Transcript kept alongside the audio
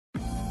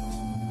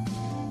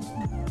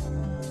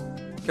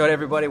Kia ora,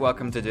 everybody.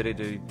 Welcome to Dirty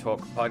Do Talk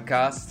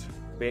podcast.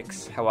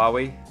 Bex, how are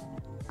we?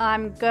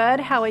 I'm good.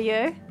 How are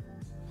you?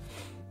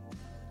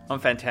 I'm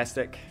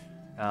fantastic.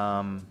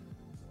 Nothing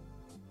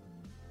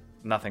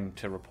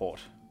to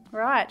report.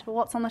 Right. Well,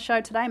 what's on the show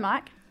today,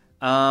 Mike?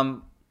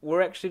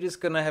 We're actually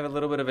just going to have a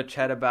little bit of a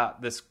chat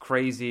about this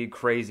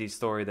crazy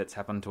story that's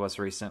happened to us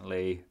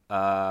recently.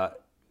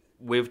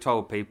 We've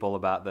told people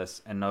about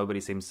this and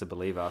nobody seems to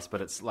believe us,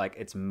 but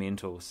it's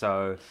mental.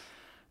 So,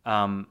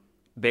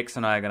 Bex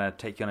and I are going to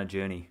take you on a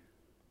journey.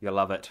 You'll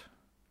love it.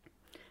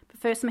 But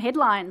first, some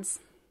headlines.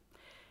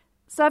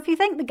 So if you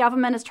think the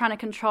government is trying to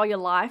control your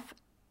life,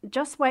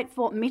 just wait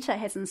for what Meta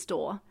has in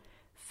store.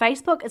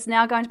 Facebook is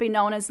now going to be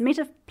known as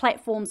Meta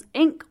Platforms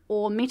Inc.,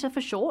 or Meta for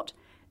short.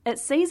 It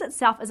sees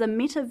itself as a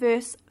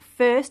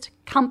metaverse-first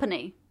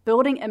company,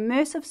 building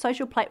immersive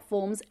social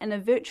platforms and a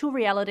virtual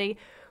reality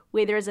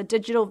where there is a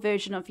digital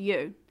version of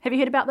you. Have you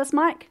heard about this,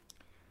 Mike?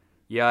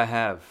 Yeah, I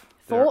have.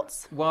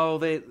 Thoughts?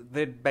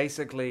 They're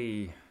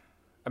basically...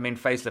 I mean,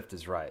 facelift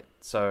is right.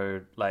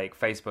 So,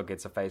 Facebook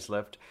gets a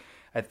facelift.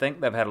 I think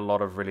they've had a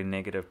lot of really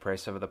negative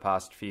press over the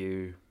past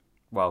few,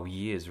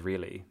 years,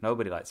 really.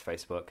 Nobody likes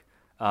Facebook.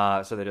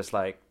 So they're just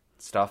like,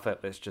 stuff it,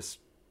 let's just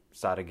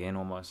start again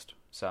almost.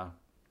 So,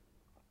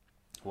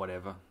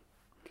 whatever.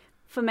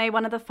 For me,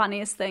 one of the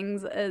funniest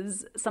things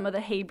is some of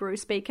the Hebrew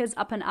speakers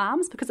up in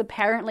arms, because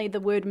apparently the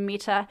word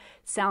meta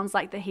sounds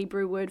like the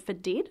Hebrew word for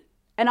dead.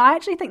 And I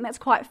actually think that's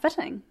quite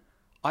fitting.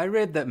 I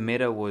read that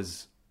meta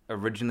was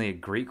originally a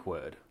Greek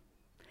word.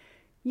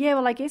 Yeah,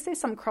 well, I guess there's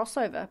some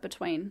crossover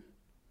between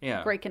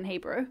Greek and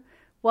Hebrew.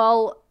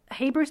 Well,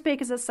 Hebrew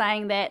speakers are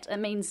saying that it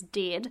means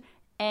dead.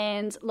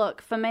 And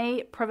look, for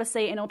me,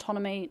 privacy and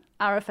autonomy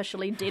are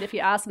officially dead, if you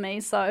ask me,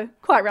 so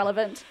quite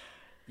relevant.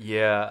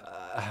 Yeah,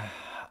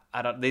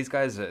 these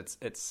guys,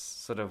 it's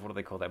sort of, what do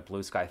they call that,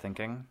 blue sky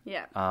thinking?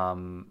 Yeah.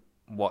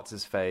 What's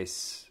his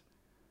face?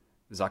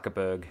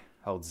 Zuckerberg,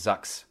 old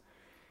Zucks.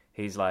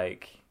 He's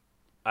like,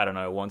 I don't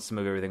know, wants to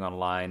move everything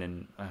online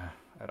and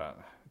who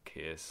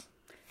cares?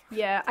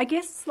 Yeah, I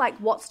guess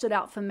what stood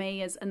out for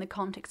me is in the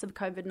context of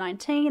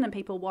COVID-19 and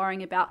people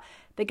worrying about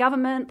the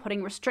government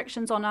putting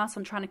restrictions on us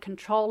and trying to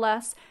control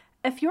us.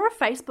 If you're a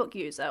Facebook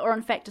user, or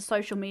in fact a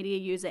social media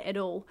user at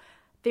all,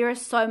 there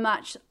is so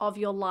much of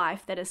your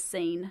life that is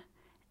seen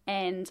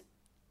and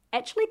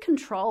actually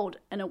controlled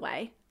in a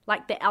way.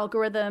 Like the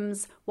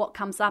algorithms, what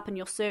comes up in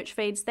your search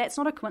feeds, that's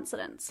not a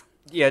coincidence.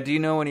 Yeah, do you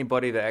know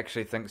anybody that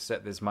actually thinks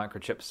that there's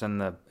microchips in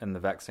the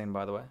vaccine,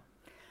 by the way?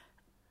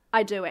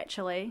 I do,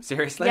 actually.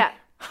 Seriously? Yeah,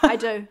 I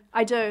do.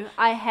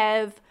 I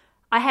have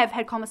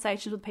had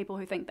conversations with people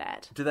who think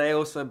that. Do they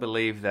also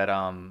believe that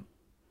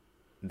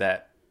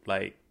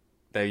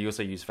they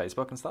also use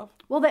Facebook and stuff?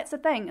 Well, that's the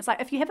thing. It's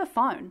if you have a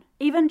phone,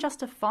 even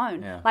just a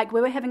phone. Yeah. We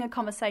were having a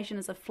conversation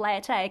as a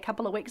flat a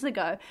couple of weeks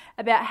ago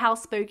about how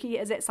spooky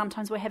it is that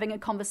sometimes we're having a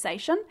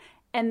conversation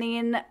and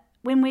then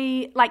when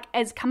we,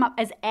 as come up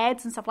as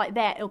ads and stuff like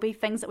that, it'll be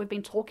things that we've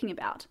been talking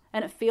about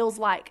and it feels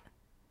like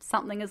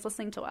something is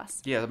listening to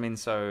us. Yeah, I mean,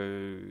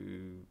 so,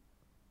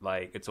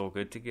 it's all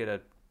good to get a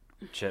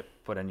chip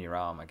put in your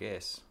arm, I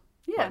guess.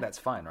 Yeah. That's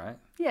fine, right?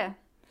 Yeah.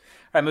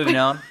 All right, moving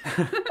on.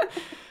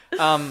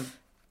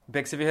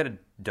 Bex, have you heard of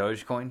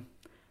Dogecoin?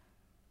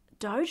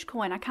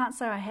 Dogecoin? I can't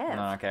say I have.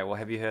 No, okay. Well,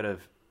 have you heard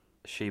of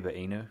Shiba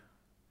Inu?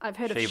 I've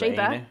heard of Shiba.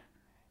 Inu?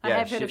 I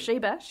have heard of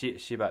Shiba.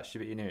 Shiba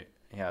Inu.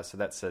 Yeah, so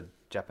that's a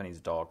Japanese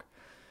dog.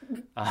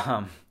 These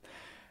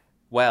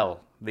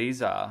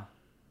are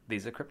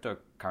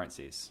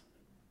cryptocurrencies.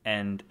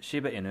 And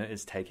Shiba Inu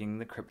is taking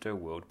the crypto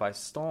world by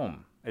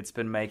storm. It's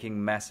been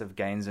making massive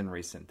gains in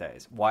recent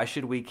days. Why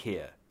should we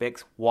care?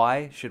 Bex,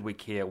 why should we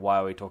care? Why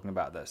are we talking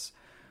about this?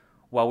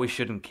 Well, we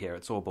shouldn't care.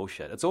 It's all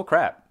bullshit. It's all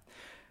crap.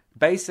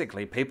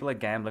 Basically, people are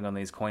gambling on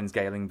these coins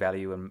gaining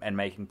value and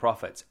making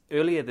profits.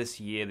 Earlier this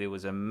year, there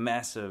was a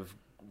massive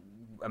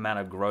amount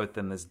of growth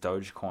in this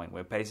Dogecoin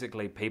where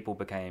basically people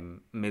became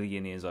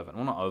millionaires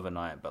not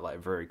overnight, but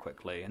very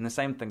quickly. And the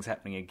same thing's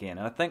happening again.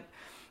 And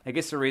I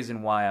guess the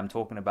reason why I'm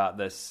talking about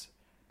this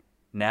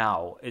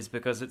now is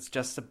because it's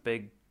just a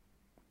big,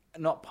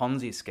 not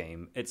Ponzi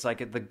scheme. It's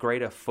the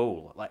greater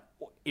fool.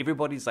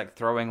 Everybody's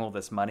throwing all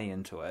this money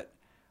into it,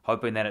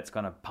 hoping that it's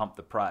going to pump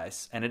the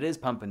price. And it is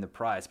pumping the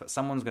price, but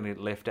someone's going to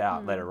get left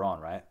out later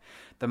on, right?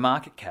 The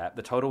market cap,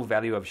 the total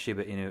value of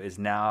Shiba Inu is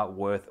now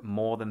worth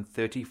more than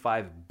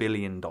 $35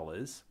 billion,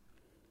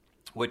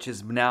 which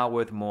is now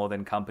worth more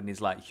than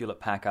companies like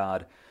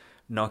Hewlett-Packard,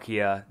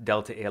 Nokia,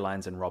 Delta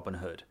Airlines, and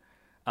Robinhood.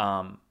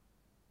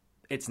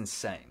 It's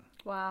insane.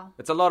 Wow.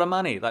 It's a lot of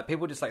money.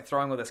 People just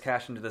throwing all this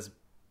cash into this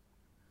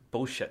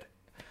bullshit.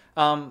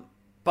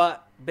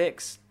 But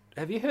Bex,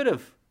 have you heard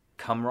of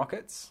cum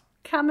rockets?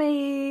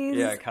 Cummies.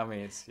 Yeah,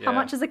 cummies. Yeah. How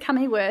much is a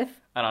cummy worth?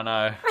 I don't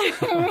know.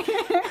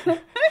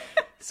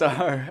 So,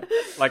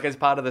 as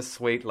part of the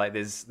suite,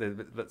 there's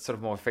the sort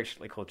of more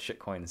affectionately called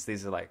shitcoins.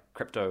 These are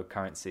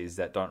cryptocurrencies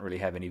that don't really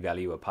have any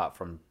value apart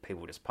from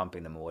people just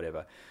pumping them or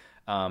whatever.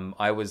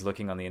 I was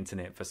looking on the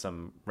internet for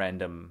some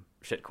random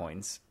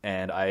shitcoins,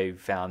 and I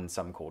found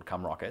some called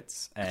cum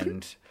rockets,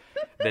 and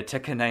the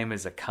ticker name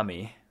is a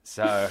cummy.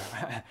 So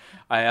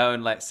I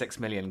own like 6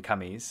 million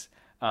cummies.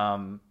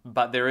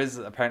 But there is,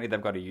 apparently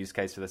they've got a use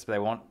case for this, but they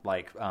want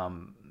like,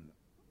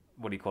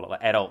 what do you call it?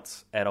 Like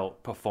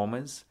adult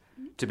performers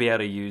to be able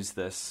to use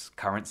this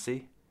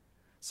currency.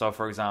 So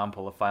for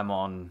example, if I'm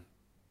on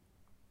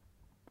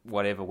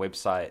whatever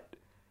website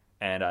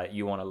and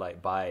you want to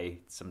like buy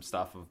some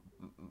stuff of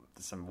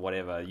some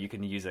whatever, you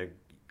can use a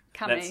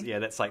Cummy.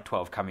 that's like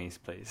 12 cummies,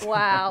 please.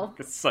 Wow.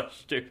 It's so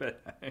stupid.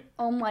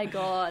 Oh my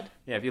God.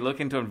 Yeah, if you're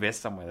looking to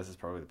invest somewhere, this is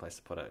probably the place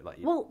to put it. Like,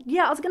 Well,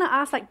 yeah, I was going to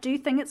ask, like, do you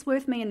think it's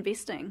worth me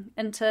investing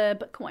into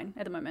Bitcoin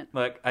at the moment?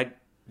 look,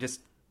 this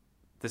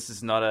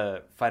is not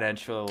a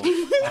financial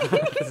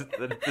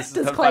this is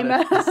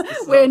Disclaimer, this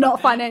is we're not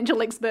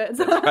financial experts.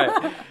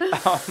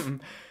 right.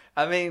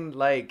 I mean,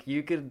 like,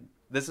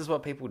 this is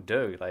what people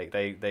do. Like,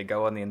 they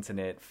go on the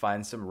internet,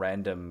 find some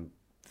random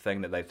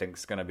thing that they think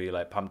is going to be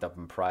like pumped up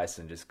in price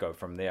and just go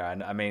from there.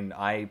 And I mean,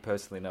 I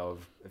personally know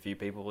of a few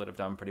people that have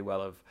done pretty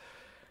well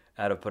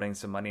out of putting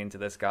some money into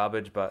this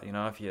garbage. But you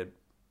know,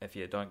 if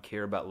you don't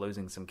care about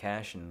losing some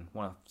cash and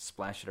want to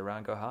splash it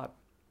around, go hard.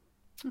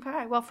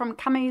 Okay, well, from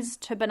cummies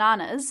to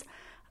bananas,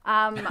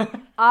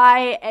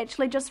 I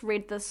actually just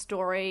read this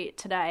story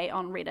today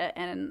on Reddit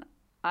and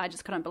I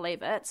just couldn't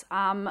believe it.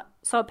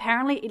 So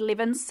apparently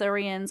 11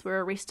 Syrians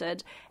were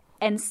arrested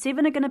and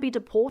 7 are going to be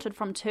deported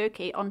from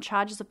Turkey on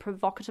charges of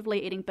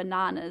provocatively eating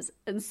bananas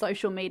in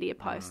social media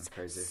posts.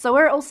 Crazy. So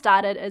where it all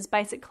started is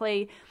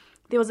basically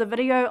there was a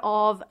video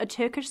of a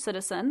Turkish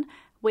citizen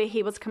where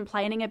he was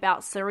complaining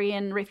about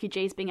Syrian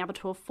refugees being able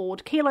to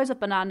afford kilos of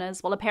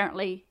bananas, while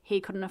apparently he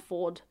couldn't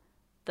afford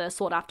the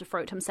sought-after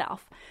fruit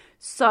himself.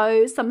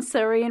 So some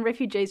Syrian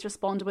refugees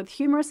responded with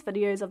humorous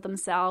videos of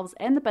themselves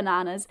and the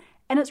bananas,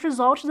 and it's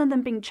resulted in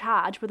them being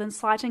charged with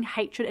inciting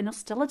hatred and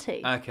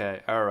hostility.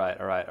 Okay, all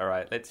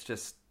right. Let's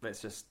just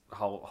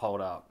hold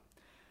up.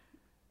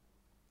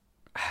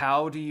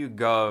 How do you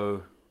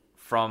go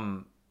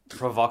from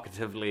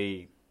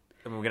provocatively?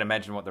 I mean, we can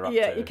imagine what they're up to.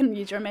 Yeah, you can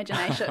use your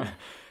imagination.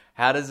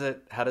 How does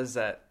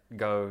that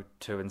go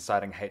to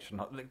inciting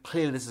hatred?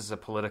 Clearly, this is a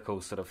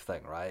political sort of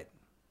thing, right?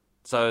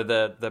 So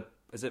the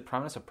is it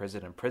Prime Minister or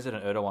President?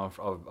 President Erdogan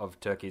of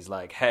Turkey's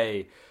like,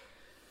 hey,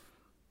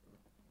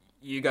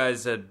 you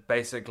guys are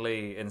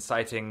basically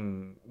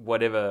inciting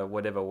whatever,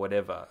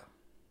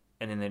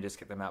 and then they just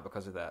kick them out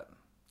because of that.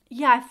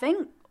 Yeah, I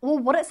think, well,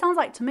 what it sounds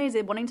like to me is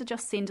they're wanting to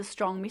just send a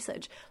strong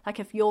message. Like,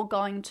 if you're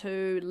going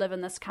to live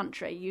in this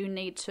country, you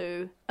need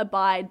to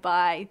abide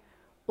by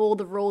all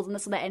the rules and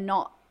this and that and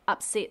not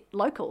upset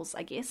locals,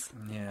 I guess.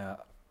 Yeah.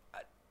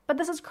 But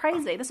this is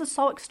crazy. This is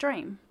so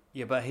extreme.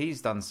 Yeah, but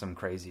he's done some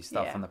crazy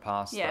stuff Yeah. in the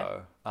past, Yeah.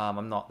 though.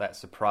 I'm not that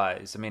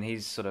surprised. I mean,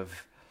 he's sort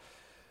of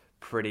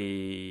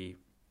pretty...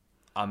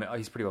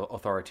 he's pretty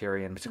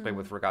authoritarian, particularly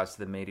with regards to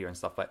the media and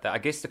stuff like that. I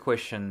guess the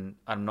question,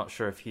 I'm not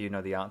sure if you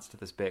know the answer to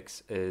this,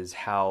 Bex, is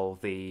how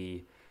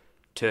the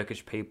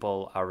Turkish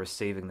people are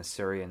receiving the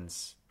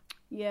Syrians.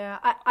 Yeah,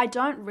 I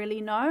don't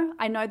really know.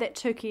 I know that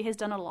Turkey has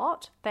done a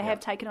lot. They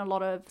have taken a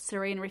lot of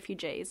Syrian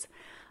refugees.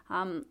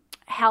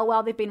 How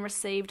well they've been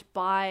received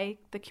by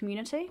the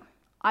community,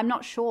 I'm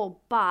not sure,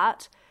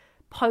 but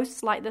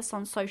posts like this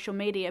on social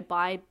media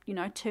by,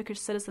 Turkish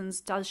citizens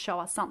does show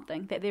us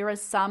something, that there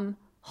is some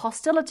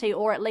hostility,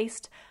 or at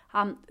least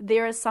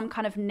there is some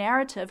kind of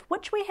narrative,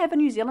 which we have in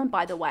New Zealand,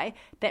 by the way,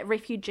 that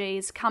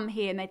refugees come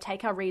here and they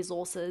take our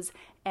resources,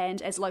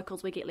 and as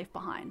locals we get left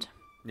behind.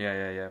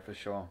 Yeah, for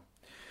sure.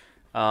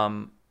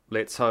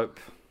 Let's hope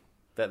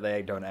that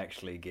they don't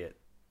actually get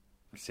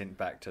sent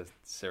back to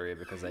Syria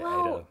because they ate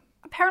a...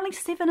 Apparently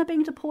 7 are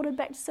being deported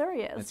back to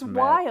Syria. It's mad.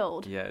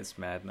 wild. Yeah, it's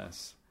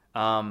madness.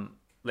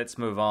 Let's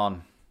move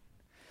on.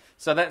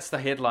 So that's the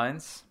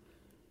headlines.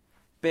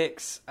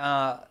 Bex,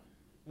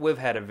 we've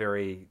had a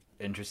very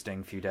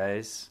interesting few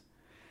days.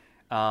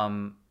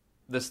 The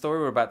story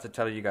we're about to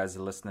tell you guys,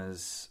 the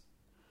listeners,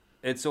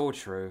 it's all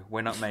true.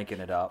 We're not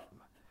making it up.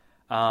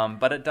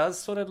 But it does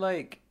sort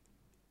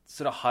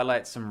of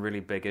highlight some really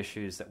big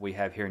issues that we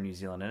have here in New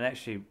Zealand, and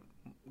actually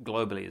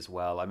globally as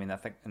well. I mean, I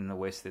think in the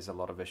West there's a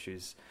lot of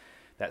issues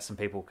that some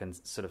people can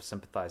sort of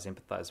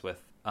empathize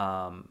with.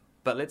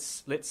 But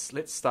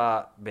let's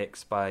start,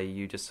 Bex, by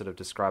you just sort of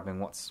describing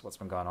what's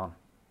been going on.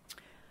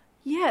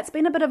 Yeah, it's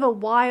been a bit of a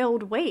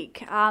wild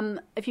week.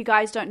 If you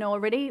guys don't know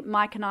already,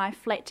 Mike and I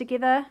flat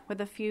together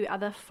with a few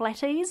other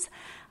flatties.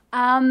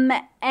 And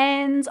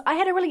I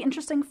had a really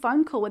interesting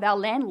phone call with our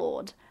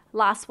landlord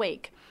last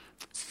week.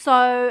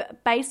 So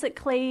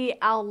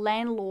basically, our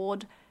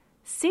landlord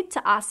said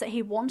to us that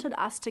he wanted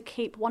us to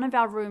keep one of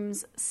our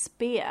rooms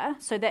spare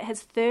so that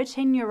his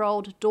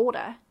 13-year-old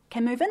daughter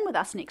can move in with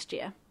us next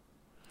year.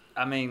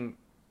 I mean,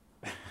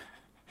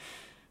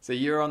 so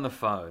you're on the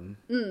phone.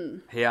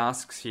 He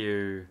asks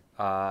you,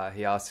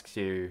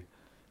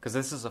 because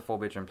this is a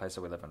 4-bedroom place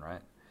that we live in,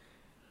 right?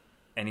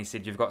 And he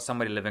said, you've got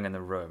somebody living in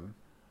the room.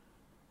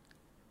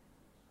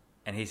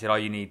 And he said,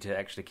 you need to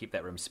actually keep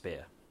that room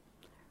spare.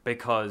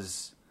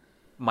 Because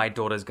my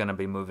daughter's going to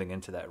be moving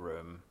into that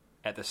room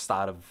at the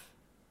start of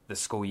the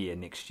school year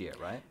next year,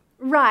 right?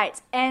 Right.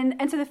 And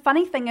so the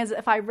funny thing is,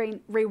 if I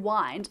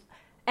rewind,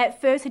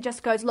 At first, he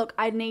just goes, look,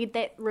 I need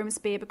that room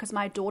spare because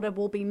my daughter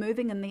will be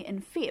moving in there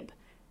in Feb.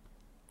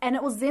 And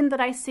it was then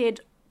that I said,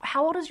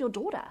 how old is your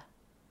daughter?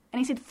 And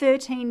he said,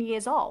 13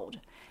 years old.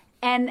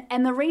 And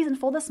the reason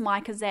for this,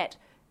 Mike, is that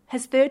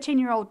his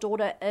 13-year-old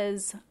daughter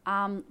is,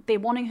 they're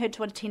wanting her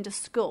to attend a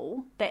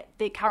school that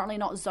they're currently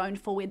not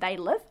zoned for where they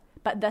live,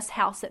 but this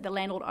house that the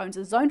landlord owns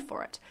is zoned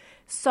for it.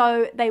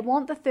 So they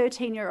want the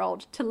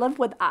 13-year-old to live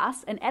with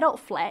us, an adult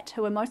flat,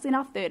 who are mostly in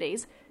our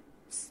 30s,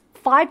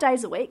 5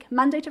 days a week,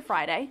 Monday to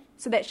Friday,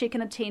 so that she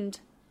can attend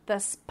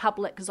this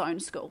public zone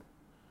school.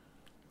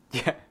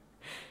 Yeah.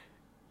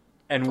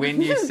 And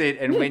when you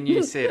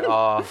said,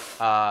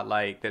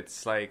 like,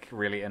 that's, like,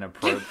 really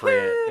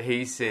inappropriate,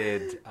 he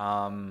said,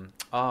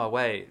 oh,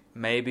 wait,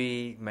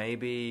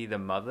 maybe the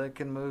mother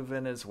can move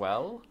in as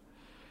well?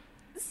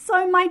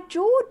 So my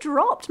jaw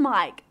dropped,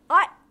 Mike.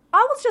 I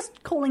was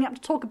just calling up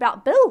to talk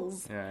about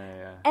bills.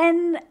 Yeah.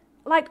 And,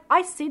 like,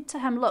 I said to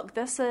him, look,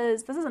 this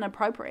is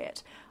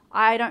inappropriate.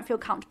 I don't feel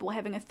comfortable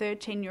having a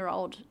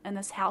 13-year-old in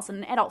this house in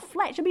an adult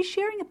flat. She'll be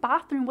sharing a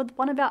bathroom with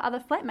one of our other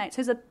flatmates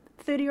who's a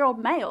 30-year-old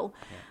male.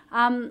 Yeah.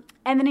 And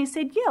then he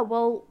said, yeah,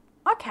 well,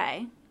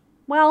 okay.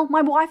 Well,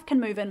 my wife can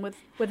move in with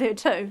her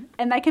too,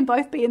 and they can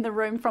both be in the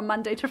room from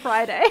Monday to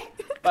Friday.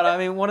 But, I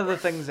mean, one of the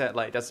things that,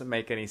 like, doesn't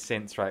make any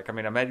sense, right? I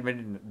mean,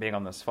 imagine being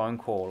on this phone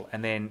call,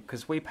 and then,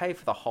 because we pay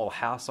for the whole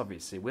house,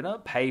 obviously. We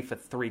don't pay for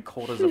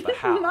 3/4 of the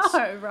house.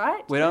 No,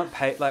 right? We don't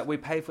pay, like, we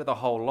pay for the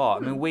whole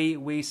lot. I mean, we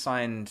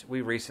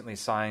recently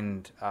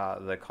signed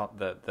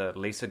the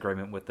lease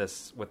agreement with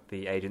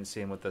the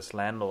agency and with this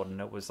landlord,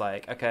 and it was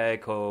like, okay,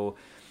 cool.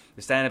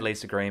 The standard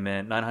lease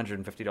agreement,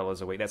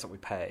 $950 a week, that's what we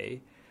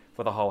pay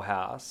for the whole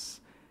house.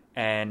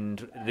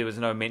 And there was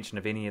no mention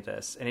of any of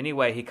this. And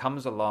anyway, he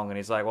comes along and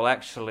he's like, well,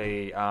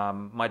 actually,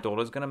 my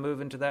daughter's going to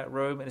move into that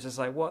room. And it's just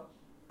like,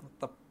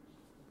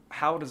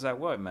 how does that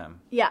work,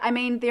 ma'am? Yeah, I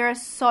mean, there are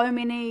so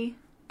many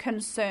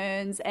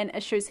concerns and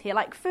issues here.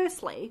 Like,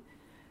 firstly,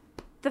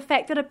 the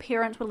fact that a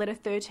parent would let a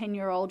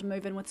 13-year-old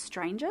move in with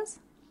strangers.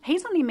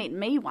 He's only met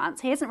me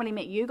once. He hasn't really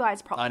met you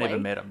guys properly. I never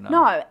met him, no.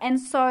 No, and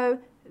so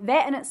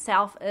that in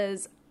itself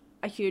is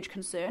a huge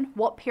concern.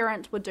 What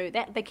parent would do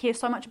that? They care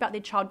so much about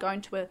their child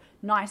going to a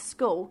nice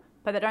school,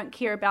 but they don't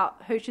care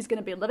about who she's going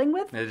to be living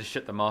with. They just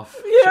shut them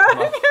off.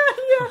 Yeah.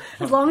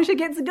 As long as she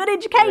gets a good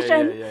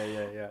education.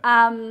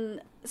 Yeah.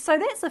 So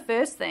that's the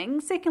first thing.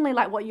 Secondly,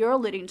 like what you're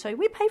alluding to,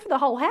 we pay for the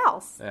whole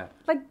house. Yeah.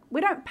 Like,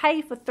 we don't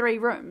pay for 3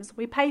 rooms.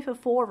 We pay for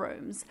 4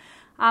 rooms.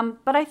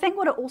 But I think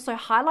what it also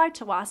highlights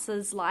to us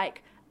is,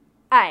 like,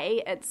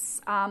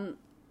 it's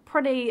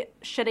pretty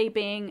shitty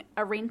being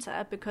a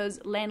renter because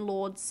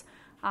landlords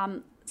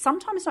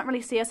sometimes don't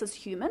really see us as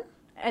human,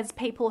 as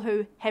people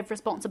who have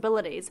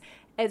responsibilities,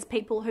 as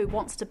people who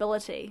want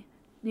stability.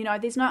 You know,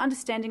 there's no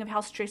understanding of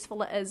how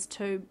stressful it is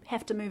to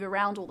have to move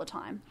around all the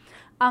time.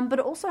 But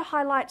it also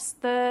highlights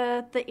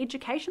the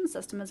education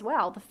system as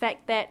well, the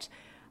fact that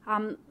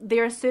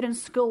there are certain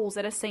schools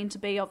that are seen to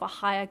be of a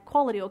higher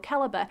quality or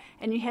caliber,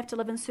 and you have to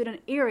live in certain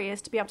areas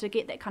to be able to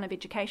get that kind of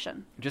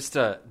education. Just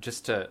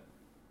to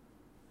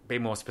be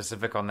more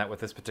specific on that with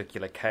this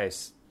particular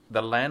case,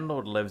 the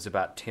landlord lives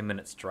about 10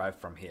 minutes drive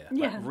from here.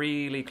 Yeah. Like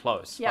really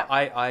close. Yeah.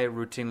 I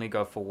routinely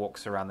go for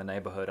walks around the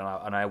neighborhood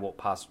and I walk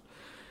past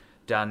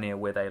down near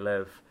where they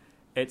live.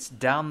 It's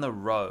down the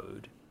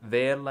road.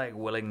 They're like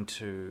willing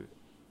to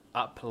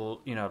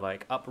uproot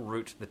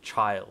the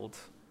child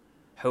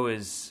who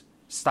is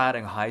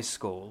starting high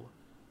school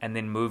and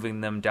then moving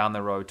them down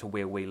the road to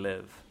where we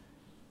live.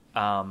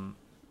 10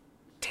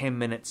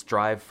 minutes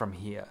drive from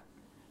here.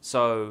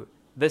 So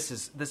This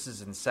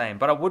is insane.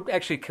 But I would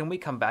actually, can we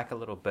come back a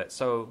little bit?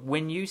 So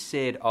when you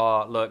said,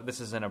 oh, look, this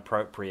is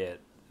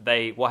inappropriate,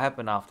 what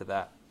happened after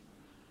that?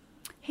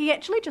 He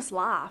actually just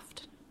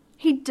laughed.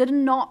 He did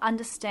not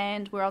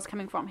understand where I was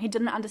coming from. He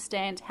didn't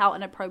understand how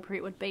inappropriate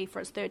it would be for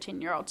his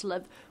 13-year-old to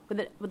live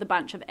with a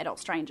bunch of adult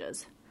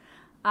strangers.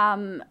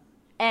 And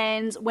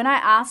when I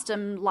asked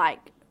him,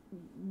 like,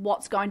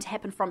 what's going to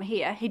happen from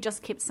here, he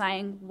just kept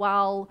saying,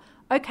 well,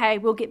 okay,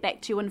 we'll get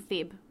back to you in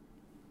Feb.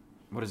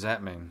 What does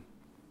that mean?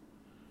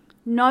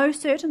 No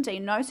certainty,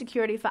 no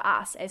security for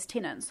us as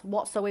tenants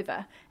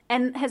whatsoever.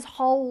 And his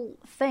whole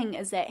thing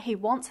is that he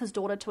wants his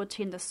daughter to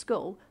attend the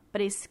school,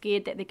 but he's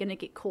scared that they're going to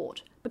get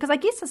caught. Because I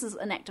guess this is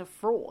an act of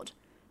fraud.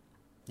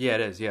 Yeah,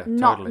 it is, yeah,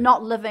 totally.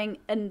 Not living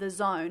in the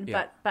zone,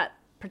 yeah. but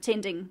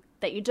pretending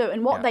that you do.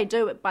 And what they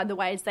do, by the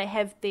way, is they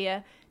have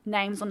their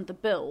names on the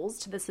bills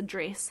to this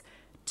address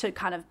to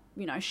kind of,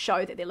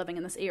 show that they're living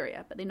in this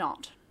area, but they're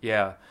not.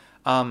 Yeah.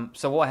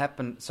 So what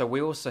happened, so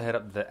we also had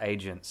up the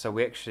agent. So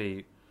we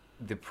actually...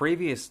 The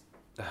previous...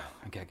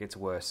 okay, it gets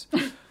worse.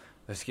 It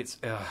gets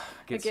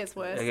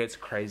worse. It gets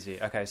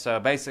crazy. Okay, so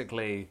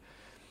basically,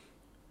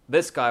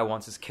 this guy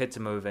wants his kid to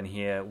move in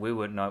here. We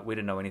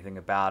didn't know anything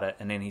about it.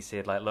 And then he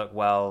said, like, look,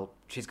 well,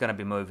 she's going to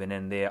be moving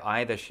in there.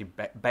 Either she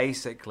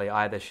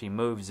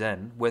moves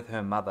in with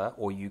her mother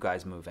or you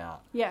guys move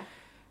out. Yeah.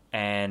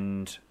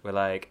 And we're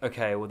like,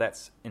 okay, well,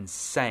 that's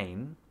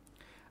insane.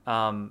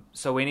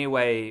 So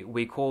anyway,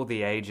 we call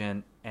the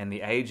agent. and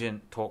the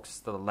agent talks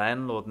to the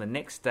landlord, and the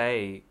next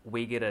day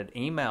we get an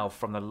email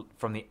from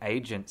the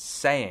agent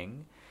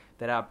saying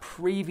that our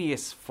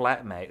previous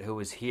flatmate who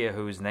was here,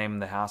 whose name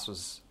the house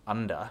was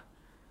under,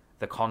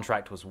 the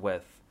contract was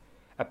with,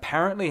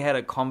 apparently had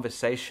a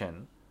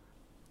conversation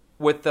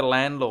with the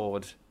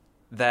landlord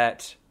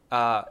that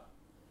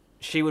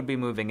she would be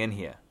moving in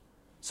here.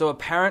 So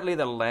apparently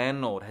the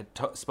landlord had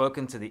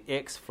spoken to the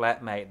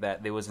ex-flatmate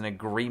that there was an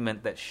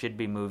agreement that she'd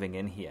be moving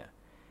in here.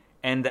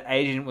 And the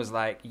agent was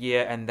like,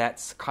 yeah, and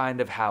that's kind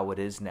of how it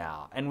is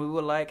now. And we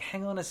were like,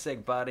 hang on a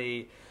sec,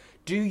 buddy.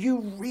 Do you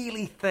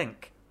really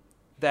think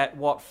that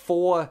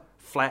four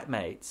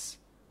flatmates,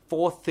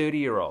 four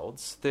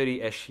 30-year-olds,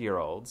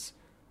 30-ish-year-olds,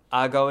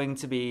 are going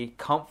to be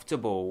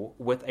comfortable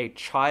with a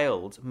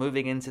child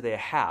moving into their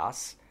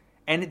house?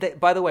 And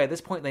by the way, at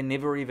this point, they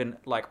never even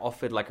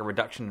offered a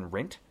reduction in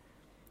rent.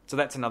 So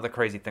that's another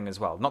crazy thing as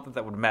well. Not that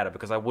that would matter,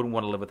 because I wouldn't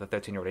want to live with a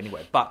 13-year-old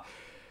anyway. But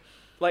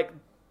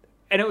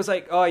and it was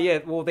like, oh yeah,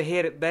 well they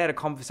had a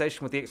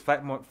conversation with the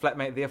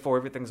ex-flatmate, therefore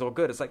everything's all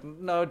good. It's like,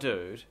 no,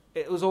 dude,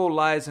 it was all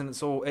lies and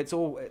it's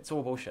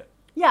all bullshit.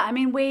 Yeah, I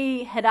mean,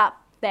 we hit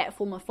up that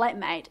former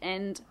flatmate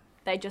and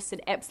they just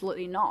said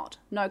absolutely not.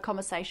 No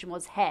conversation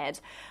was had.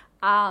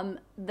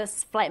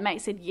 This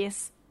flatmate said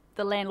yes,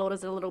 the landlord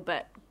is a little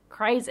bit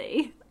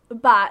crazy,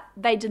 but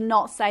they did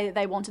not say that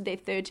they wanted their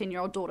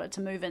 13-year-old daughter to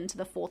move into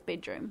the 4th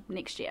bedroom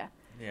next year.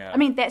 Yeah. I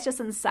mean, that's just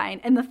insane.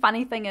 And the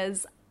funny thing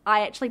is,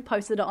 I actually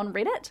posted it on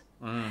Reddit,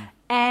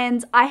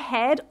 and I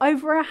had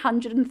over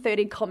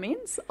 130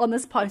 comments on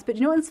this post. But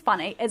you know what's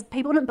funny is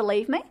people didn't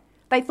believe me.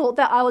 They thought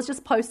that I was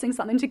just posting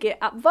something to get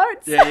up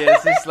votes. Yeah,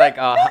 it's just like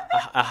a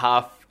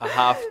half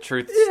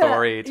truth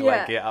story to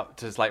get up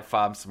to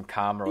farm some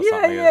karma or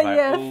something.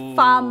 Yeah,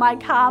 farm my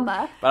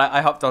karma. But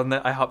I hopped on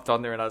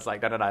there and I was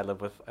like, no, I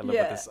live with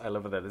this. I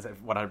live with it. It's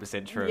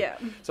 100% true. Yeah.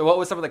 So what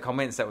were some of the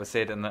comments that were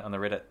said on the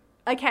Reddit?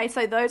 Okay,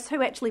 so those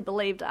who actually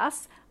believed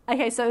us.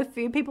 Okay, so a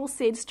few people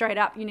said straight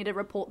up, you need to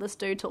report this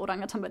dude to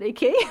Oranga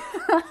Tamariki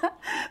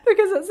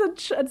because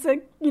it's a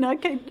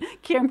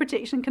care and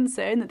protection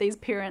concern that these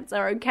parents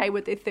are okay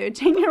with their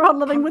 13-year-old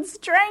living with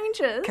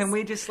strangers. Can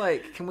we just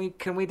can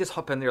we just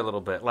hop in there a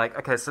little bit?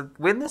 Okay, so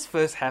when this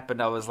first happened,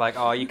 I was like,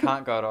 oh, you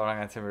can't go to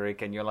Oranga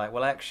Tamariki, and you're like,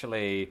 well,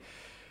 actually,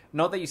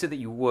 not that you said that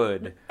you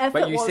would, if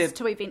but it you was said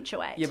to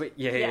eventuate. Yeah, but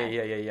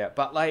yeah.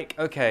 But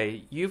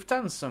okay, you've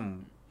done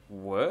some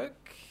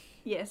work.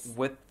 Yes.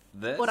 With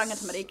this, Oranga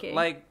Tamariki.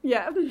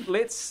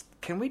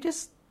 Can we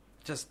just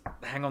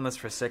hang on this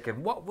for a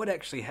second? What would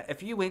actually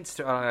if you went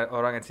to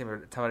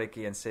Oranga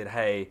Tamariki and said,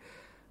 hey,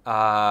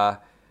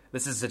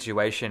 this is a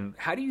situation,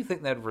 how do you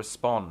think they'd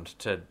respond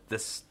to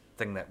this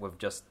thing that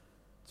this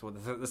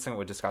thing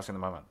we're discussing at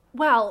the moment?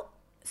 Well,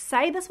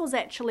 say this was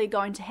actually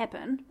going to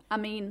happen. I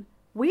mean,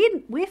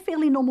 we're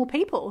fairly normal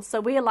people,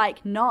 so we're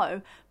like,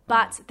 no.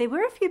 But there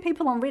were a few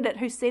people on Reddit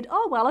who said,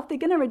 oh, well, if they're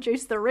going to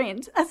reduce the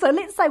rent, so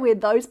let's say we're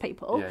those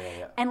people,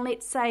 and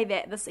let's say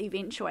that this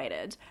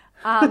eventuated,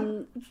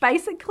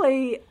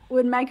 basically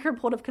would make a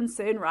report of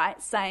concern,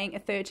 right, saying a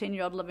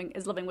 13-year-old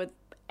is living with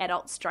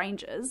adult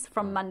strangers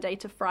from Monday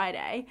to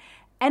Friday.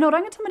 And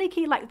Oranga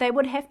Tamariki, they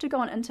would have to go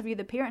and interview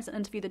the parents and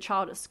interview the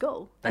child at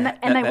school. And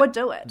they would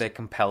do it. They're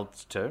compelled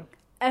to?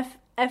 If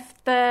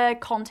the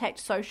contact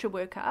social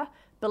worker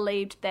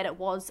believed that it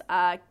was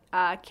a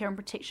care and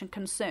protection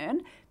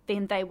concern,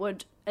 then they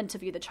would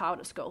interview the child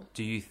at school.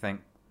 Do you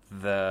think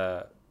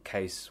the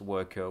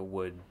caseworker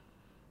would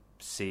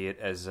see it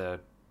as a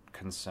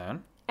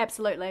concern?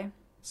 Absolutely.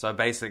 So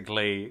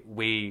basically,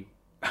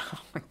 oh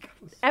my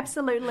God.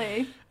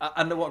 Absolutely.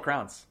 Under what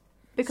grounds?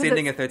 Because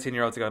sending a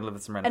 13-year-old to go and live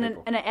with some random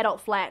people. In an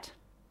adult flat.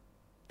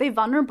 They're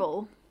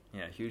vulnerable.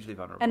 Yeah, hugely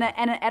vulnerable. In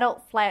an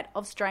adult flat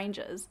of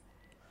strangers.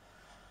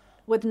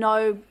 With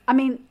no... I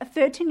mean, a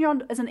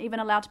 13-year-old isn't even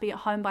allowed to be at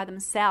home by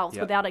themselves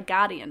without a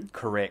guardian.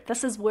 Correct.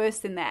 This is worse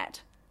than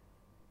that.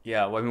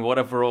 Yeah, well, I mean, what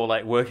if we're all,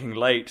 working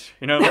late?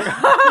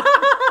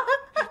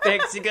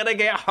 Bex, you gotta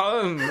get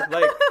home.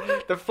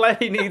 The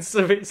flatty needs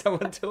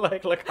someone to,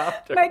 look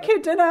after. Make your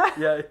dinner.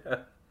 Yeah.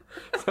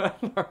 So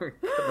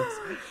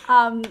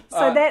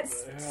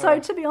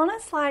to be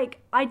honest,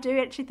 I do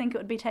actually think it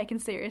would be taken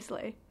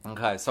seriously.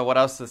 Okay, so what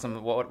else were some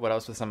of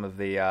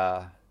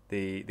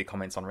the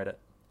comments on Reddit?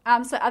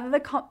 So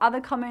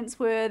other comments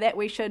were that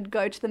we should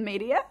go to the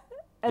media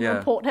and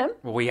report him.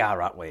 Well, we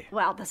are, aren't we?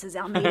 Well, this is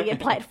our media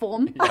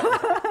platform.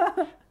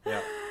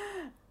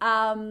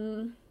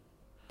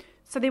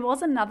 So there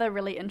was another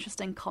really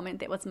interesting comment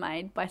that was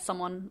made by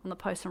someone on the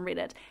post on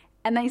Reddit,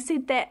 and they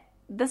said that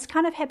this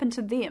kind of happened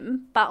to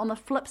them, but on the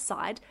flip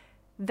side,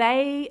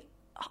 they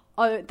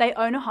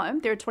own a home.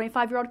 They're a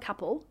 25-year-old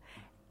couple,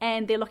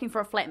 and they're looking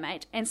for a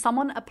flatmate, and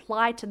someone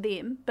applied to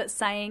them but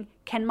saying,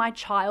 can my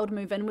child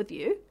move in with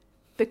you?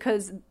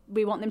 Because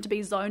we want them to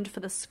be zoned for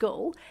the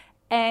school,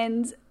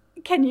 and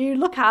can you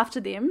look after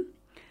them,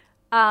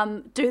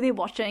 do their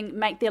washing,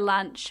 make their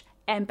lunch,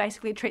 and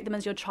basically treat them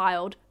as your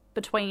child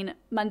between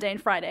Monday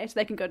and Friday so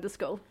they can go to the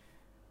school.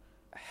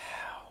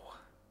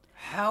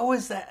 How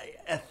is that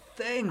a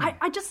thing.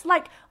 I just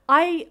like,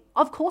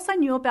 of course I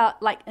knew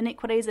about like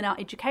inequities in our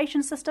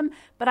education system,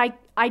 but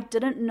I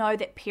didn't know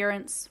that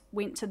parents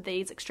went to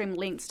these extreme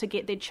lengths to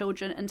get their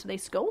children into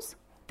these schools.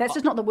 That's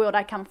just not the world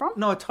I come from.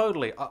 No,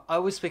 totally. I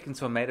was speaking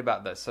to a mate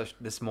about this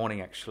this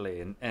morning,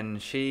 actually,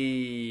 and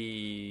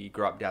she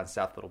grew up down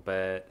south a little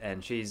bit,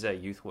 and she's a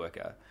youth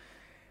worker.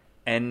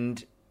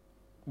 And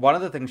one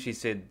of the things she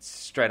said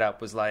straight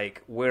up was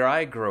like, where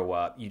I grew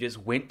up, you just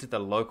went to the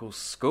local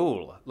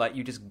school. Like,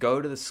 you just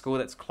go to the school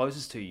that's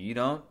closest to you. You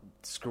don't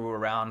screw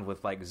around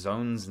with, like,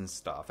 zones and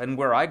stuff. And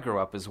where I grew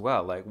up as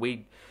well, like,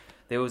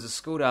 there was a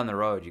school down the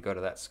road, you go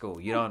to that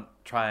school. You don't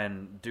try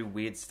and do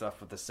weird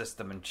stuff with the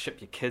system and ship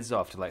your kids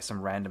off to, like,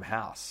 some random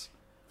house.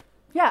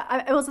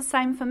 Yeah, it was the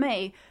same for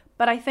me.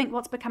 But I think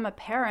what's become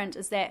apparent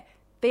is that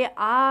there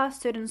are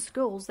certain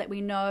schools that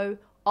we know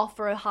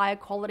offer a higher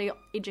quality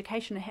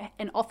education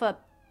and offer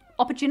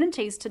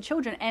opportunities to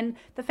children. And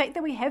the fact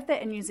that we have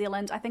that in New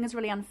Zealand, I think, is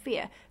really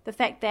unfair. The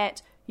fact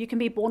that you can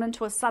be born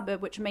into a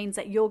suburb, which means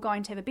that you're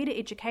going to have a better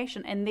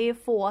education and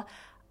therefore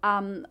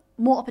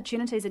more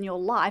opportunities in your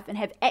life and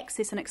have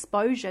access and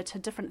exposure to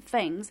different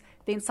things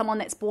than someone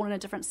that's born in a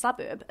different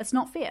suburb. It's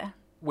not fair.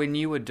 When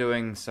you were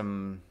doing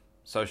some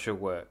social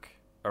work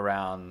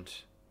around,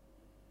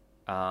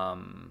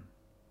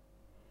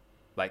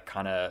 like,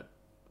 kind of,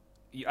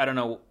 I don't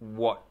know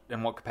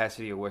in what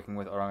capacity you're working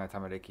with Oranga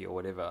Tamariki or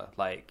whatever,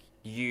 like,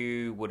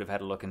 you would have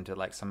had a look into,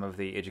 like, some of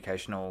the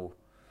educational,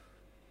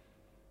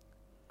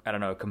 I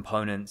don't know,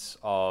 components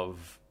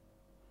of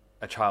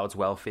a child's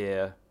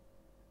welfare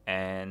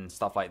and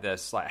stuff like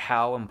this. Like,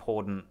 how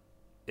important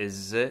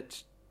is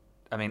it?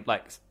 I mean,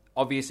 like,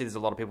 obviously there's a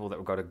lot of people that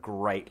would go to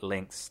great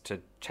lengths to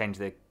change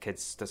their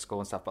kids to school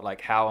and stuff, but,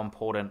 like, how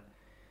important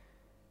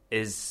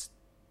is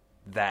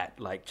that,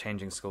 like,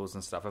 changing schools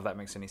and stuff, if that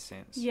makes any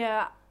sense?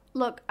 Yeah.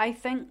 Look, I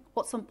think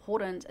what's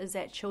important is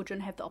that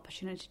children have the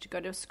opportunity to go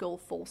to school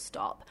full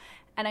stop.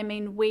 And I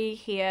mean, we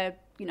here,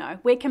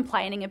 we're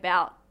complaining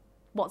about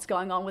what's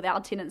going on with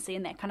our tenancy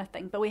and that kind of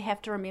thing, but we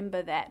have to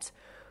remember that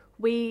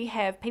we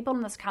have people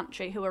in this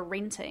country who are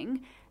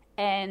renting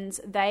and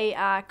they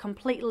are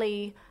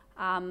completely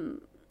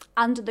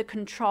under the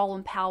control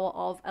and power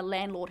of a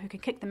landlord who can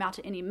kick them out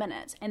at any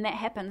minute. And that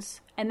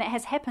happens, and that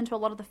has happened to a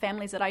lot of the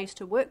families that I used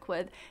to work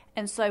with.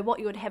 And so what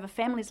you would have are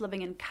families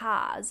living in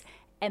cars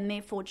and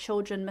therefore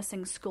children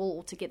missing school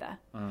altogether.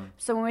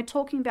 So when we're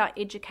talking about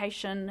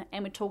education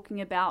and we're talking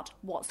about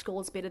what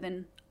school is better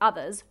than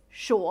others,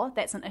 sure,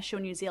 that's an issue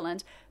in New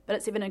Zealand, but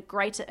it's even a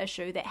greater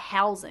issue that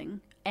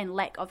housing and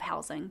lack of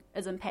housing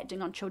is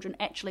impacting on children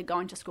actually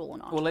going to school or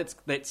not. Well, let's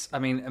I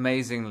mean,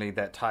 amazingly,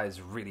 that ties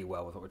really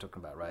well with what we're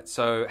talking about, right?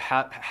 So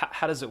how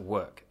does it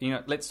work?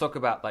 Let's talk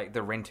about, like,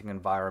 the renting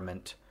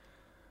environment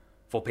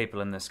for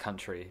people in this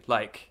country.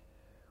 Like,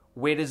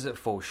 where does it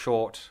fall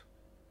short?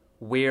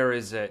 Where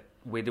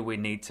do we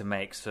need to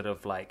make sort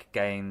of, like,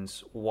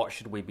 gains? What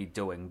should we be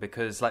doing?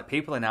 Because, like,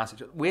 people in our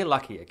situation, we're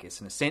lucky, I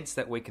guess, in a sense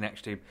that we can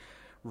actually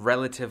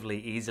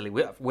relatively easily,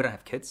 we don't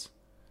have kids.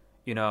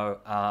 We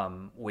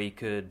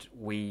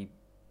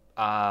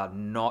are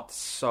not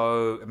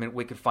so, I mean,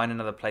 we could find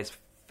another place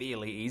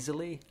fairly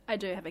easily. I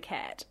do have a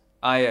cat.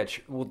 I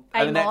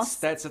mean,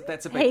 that's a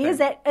big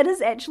thing. It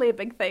is actually a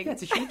big thing. Yeah,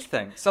 it's a huge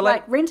thing. So,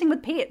 like renting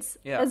with pets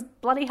is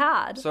bloody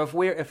hard. So if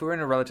we're in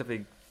a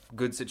relatively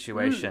good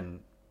situation,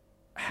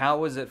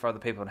 how is it for other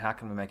people, and how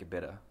can we make it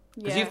better?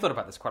 Because you've thought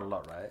about this quite a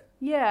lot, right?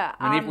 Yeah.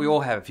 I mean, we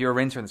all have. If you're a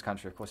renter in this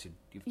country, of course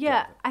you've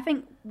yeah, I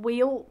think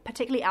we all,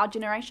 particularly our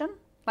generation,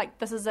 like,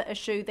 this is an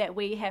issue that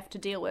we have to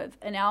deal with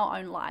in our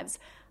own lives.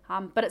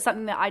 But it's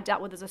something that I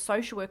dealt with as a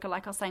social worker,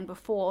 like I was saying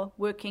before,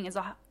 working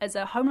as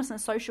a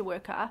homelessness social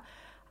worker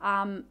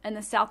in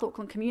the South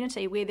Auckland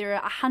community, where there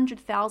are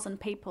 100,000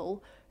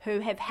 people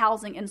who have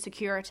housing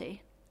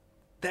insecurity.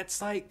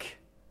 That's like,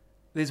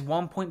 there's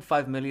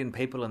 1.5 million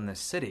people in this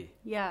city.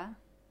 Yeah.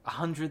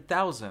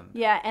 100,000.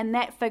 Yeah, and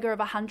that figure of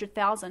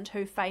 100,000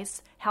 who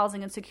face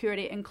housing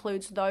insecurity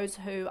includes those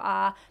who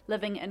are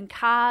living in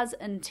cars,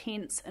 in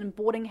tents, in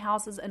boarding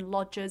houses, in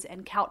lodges,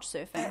 and couch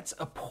surfing. That's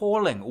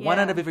appalling. Yeah. 1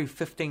 out of every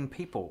 15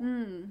 people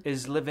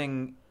is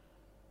living.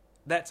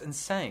 That's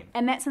insane.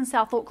 And that's in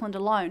South Auckland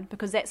alone,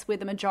 because that's where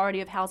the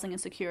majority of housing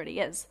insecurity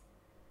is.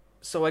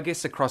 So I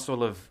guess across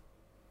all of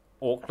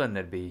Auckland,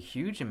 there'd be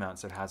huge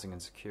amounts of housing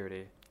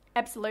insecurity.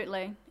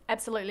 Absolutely.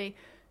 Absolutely.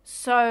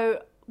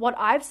 So what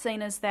I've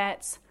seen is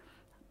that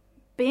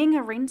being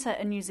a renter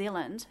in New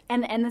Zealand,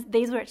 and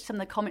these were actually some of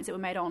the comments that were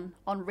made on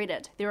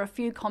Reddit. There are a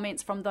few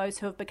comments from those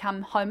who have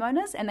become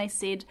homeowners, and they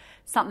said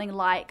something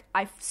like,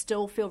 I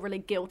still feel really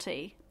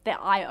guilty that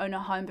I own a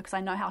home because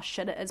I know how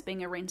shit it is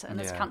being a renter in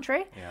this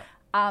country.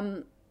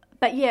 Yeah.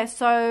 But yeah,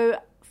 so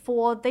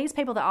for these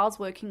people that I was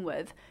working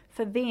with,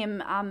 for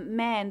them,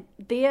 man,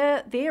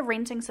 their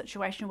renting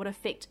situation would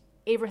affect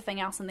everything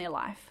else in their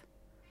life.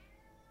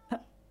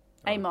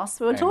 Amos,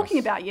 we were talking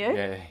about you.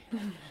 Yeah.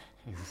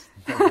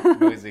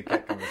 Noisy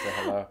cat coming to say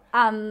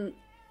hello.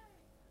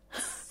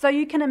 So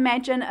you can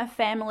imagine a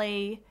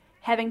family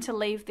having to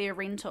leave their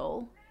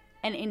rental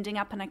and ending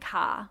up in a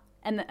car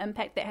and the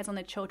impact that has on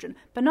their children.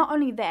 But not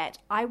only that,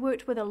 I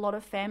worked with a lot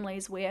of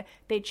families where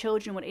their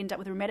children would end up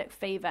with rheumatic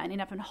fever and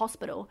end up in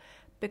hospital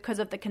because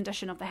of the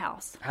condition of the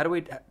house. How do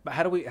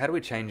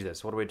we change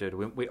this? What do we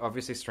do? We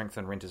obviously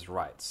strengthen renters'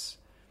 rights.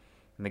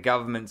 And the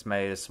government's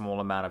made a small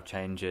amount of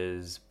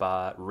changes,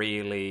 but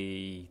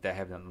really they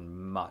haven't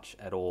done much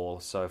at all.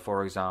 So,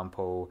 for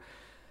example,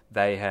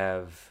 they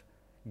have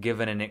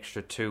given an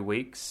extra 2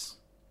 weeks,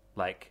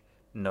 like,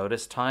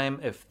 notice time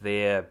if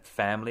their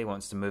family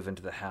wants to move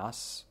into the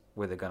house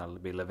where they're going to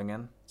be living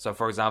in. So,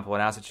 for example,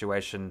 in our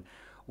situation,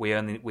 we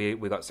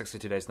got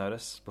 62 days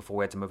notice before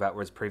we had to move out,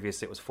 whereas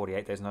previously it was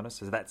 48 days notice.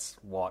 So that's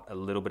a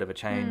little bit of a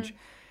change.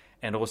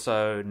 And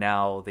also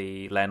now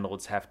the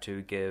landlords have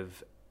to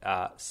give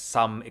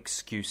some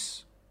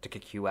excuse to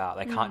kick you out.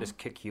 They can't just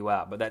kick you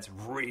out, but that's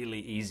really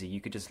easy.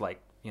 You could just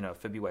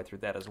fib your way through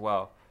that as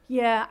well.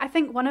 Yeah, I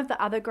think one of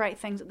the other great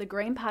things that the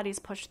Green Party's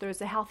pushed through is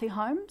the healthy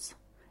homes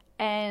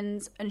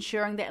and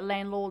ensuring that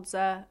landlords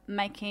are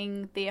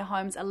making their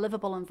homes a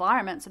livable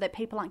environment so that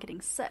people aren't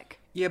getting sick.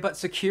 Yeah, but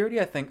security,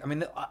 I think,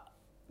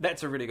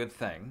 that's a really good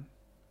thing.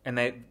 And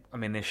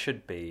there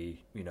should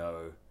be,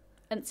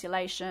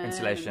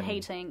 Insulation,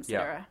 heating,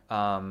 etc.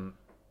 Yeah.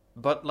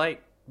 But I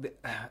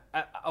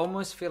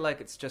almost feel like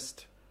it's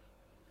just,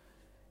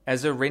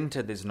 as a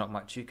renter, there's not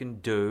much you can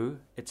do.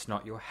 It's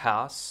not your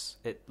house.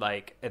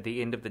 At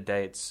the end of the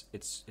day,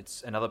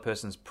 it's another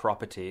person's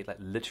property.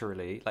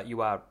 Literally,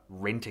 you are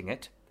renting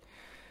it.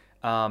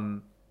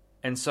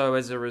 And so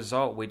as a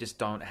result, we just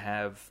don't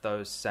have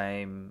those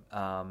same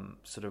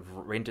sort of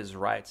renters'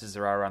 rights as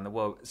there are around the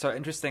world. So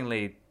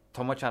interestingly,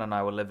 Tomo-chan and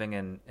I were living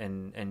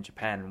in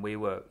Japan. We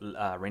were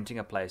renting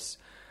a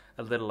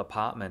little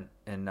apartment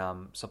in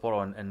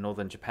Sapporo in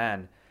northern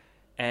Japan.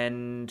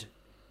 And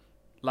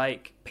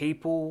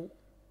people,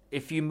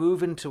 if you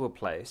move into a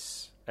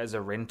place as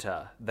a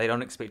renter, they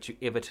don't expect you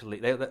ever to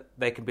leave.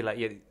 They can be like,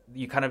 yeah,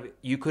 you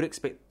could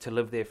expect to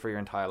live there for your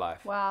entire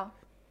life. Wow.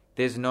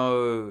 There's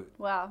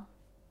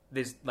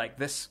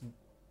this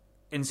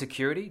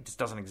insecurity just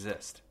doesn't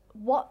exist.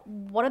 What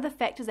are the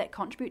factors that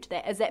contribute to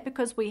that? Is that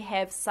because we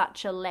have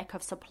such a lack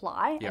of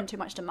supply and too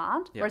much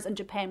demand? Yep. Whereas in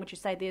Japan, would you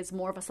say there's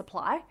more of a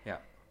supply? Yeah.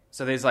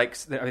 So there's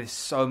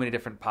so many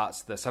different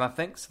parts to this. And I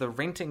think the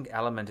renting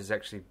element is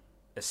actually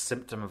a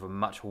symptom of a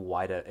much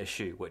wider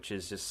issue, which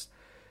is just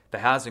the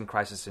housing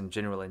crisis in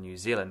general in New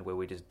Zealand, where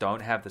we just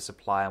don't have the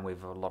supply and we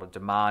have a lot of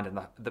demand, and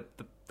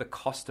the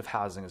cost of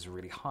housing is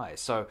really high.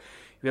 So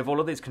you have all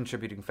of these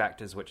contributing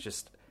factors, which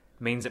just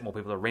means that more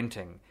people are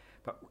renting.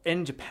 But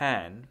in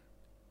Japan,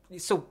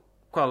 there's still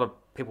quite a lot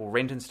of people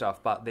rent and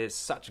stuff, but there's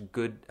such a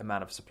good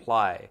amount of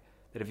supply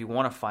that if you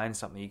want to find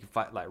something, you can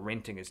find,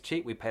 renting is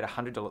cheap. We paid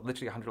literally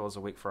 $100 a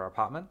week for our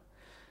apartment.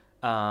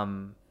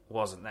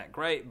 Wasn't that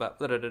great,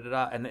 but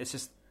and it's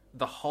just,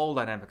 the whole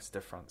dynamic's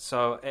different.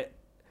 So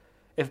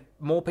if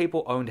more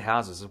people owned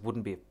houses, it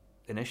wouldn't be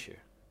an issue,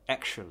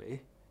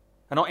 actually.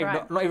 And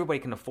not everybody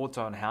can afford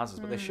to own houses,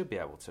 but they should be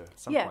able to at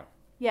some point.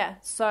 Yeah.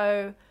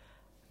 So,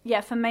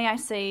 yeah, for me, I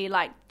see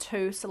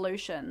two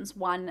solutions.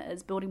 One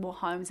is building more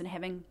homes and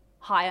having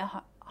higher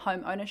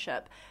home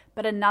ownership,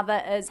 but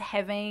another is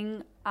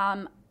having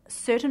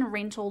certain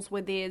rentals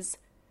where there's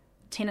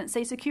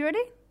tenancy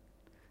security.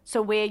 So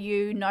where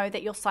you know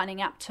that you're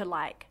signing up to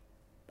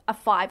a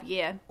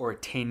 5-year or a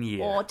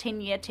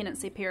 10-year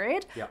tenancy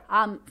period. Yeah.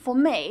 For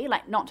me,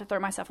 not to throw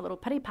myself a little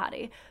pity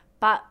party,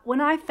 but when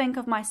I think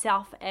of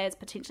myself as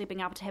potentially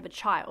being able to have a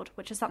child,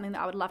 which is something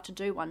that I would love to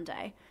do one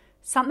day,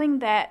 something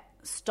that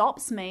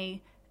stops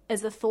me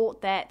is the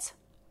thought that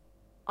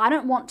I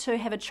don't want to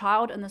have a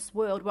child in this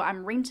world where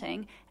I'm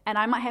renting and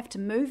I might have to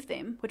move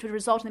them, which would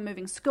result in them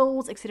moving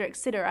schools,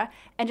 etc.,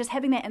 and just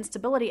having that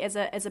instability as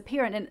a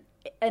parent.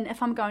 And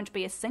if I'm going to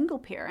be a single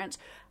parent,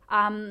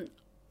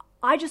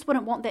 I just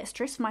wouldn't want that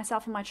stress for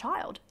myself and my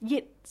child.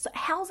 Yet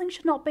housing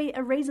should not be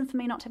a reason for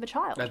me not to have a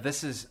child.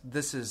 This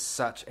is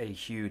such a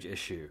huge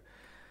issue.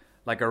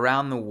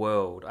 Around the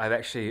world,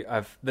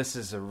 this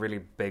is a really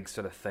big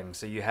sort of thing.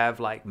 So you have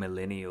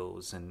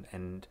millennials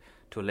and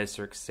to a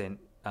lesser extent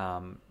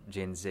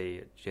Gen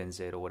Z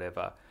or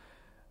whatever,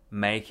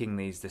 making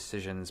these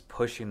decisions,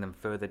 pushing them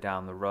further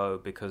down the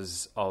road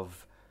because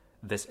of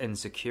this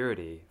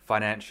insecurity,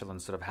 financial and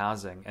sort of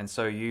housing. And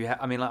so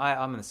I'm in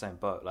the same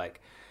boat.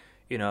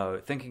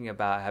 Thinking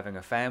about having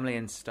a family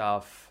and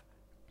stuff,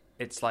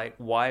 it's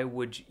why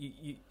would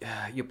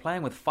you're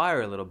playing with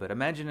fire a little bit.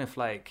 Imagine if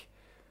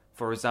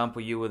for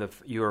example, you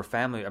were a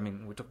family. I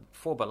mean, we talked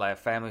before, but a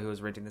family who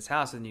was renting this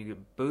house, and you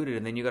get booted,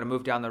 and then you got to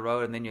move down the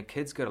road, and then your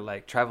kids got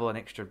to travel an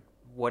extra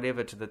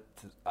whatever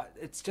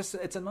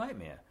it's a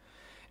nightmare.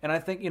 And I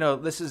think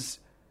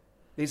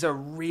these are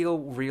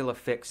real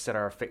effects that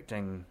are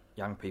affecting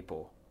young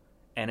people,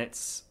 and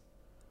it's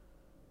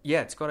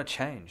got to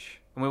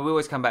change. I mean, we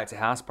always come back to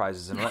house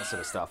prices and all that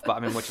sort of stuff,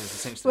 but which is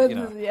essentially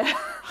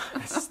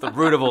it's the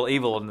root of all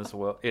evil in this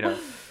world,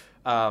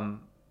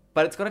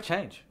 But it's got to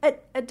change.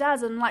 It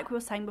does, and like we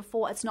were saying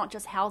before, it's not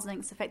just housing.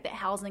 It's the fact that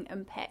housing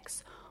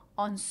impacts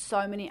on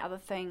so many other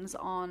things,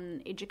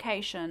 on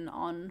education,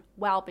 on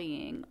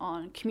well-being,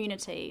 on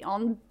community,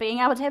 on being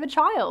able to have a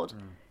child.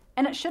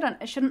 And it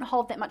shouldn't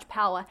hold that much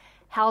power.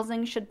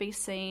 Housing should be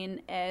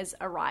seen as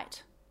a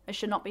right. It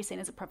should not be seen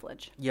as a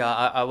privilege. Yeah,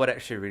 I would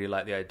actually really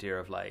like the idea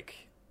of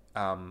like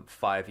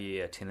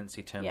 5-year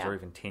tenancy terms or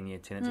even 10-year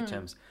tenancy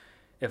terms.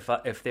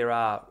 If there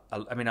are,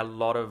 I mean, a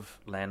lot of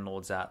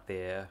landlords out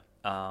there,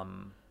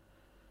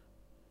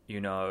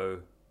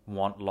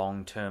 want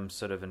long-term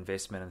sort of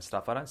investment and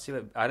stuff. I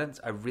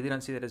really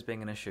don't see that as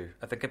being an issue.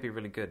 I think it'd be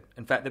really good.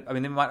 In fact, I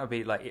mean, there might not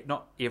be like,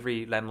 not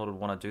every landlord would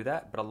want to do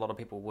that, but a lot of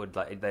people would.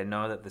 Like, they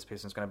know that this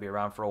person's going to be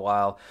around for a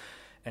while,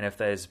 and if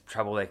there's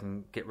trouble, they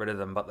can get rid of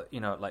them. But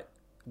like,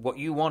 what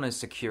you want is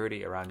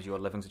security around your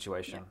living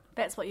situation. Yeah,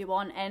 that's what you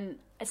want, and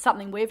it's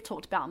something we've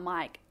talked about,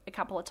 Mike, a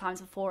couple of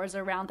times before, is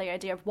around the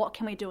idea of what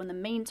can we do in the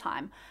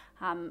meantime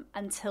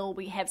until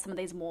we have some of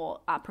these more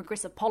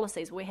progressive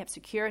policies where we have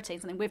security.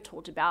 Something we've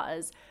talked about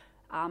is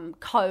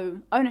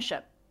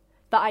co-ownership.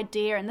 The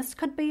idea, and this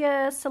could be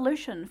a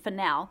solution for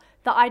now,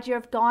 the idea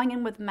of going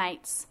in with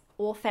mates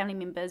or family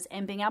members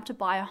and being able to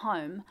buy a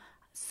home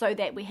so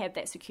that we have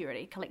that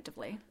security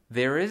collectively.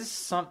 There is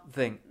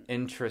something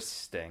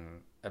interesting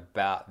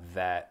about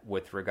that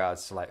with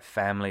regards to like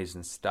families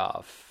and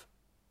stuff.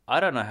 I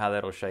don't know how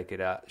that'll shake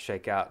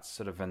out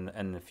sort of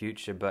in the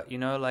future, but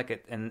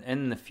like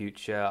in the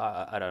future,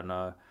 I don't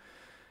know,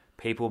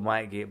 people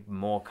might get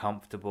more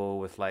comfortable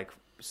with like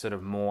sort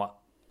of more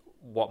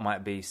what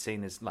might be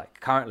seen as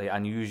like currently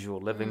unusual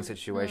living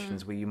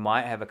situations where you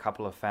might have a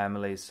couple of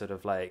families sort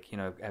of like,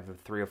 have a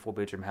 3 or 4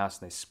 bedroom house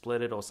and they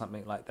split it or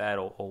something like that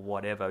or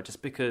whatever,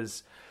 just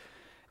because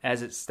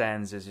as it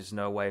stands, there's just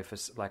no way for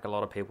like a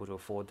lot of people to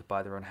afford to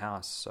buy their own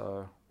house.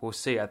 So we'll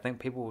see. I think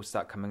people will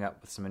start coming up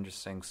with some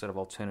interesting sort of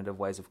alternative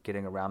ways of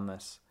getting around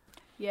this.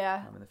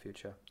 Yeah. In the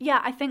future.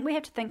 Yeah, I think we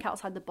have to think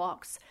outside the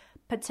box,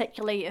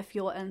 particularly if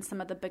you're in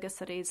some of the bigger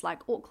cities like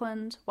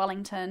Auckland,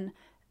 Wellington.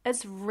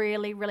 It's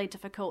really, really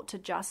difficult to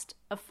just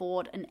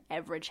afford an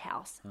average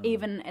house,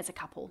 even as a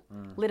couple,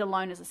 let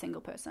alone as a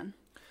single person.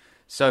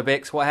 So,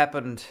 Bex, what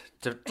happened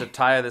to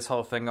tie this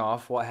whole thing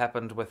off? What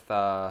happened with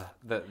our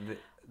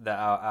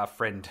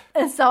friend?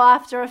 So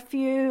after a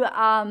few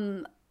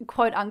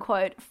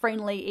quote-unquote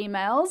friendly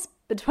emails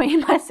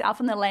between myself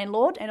and the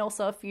landlord, and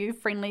also a few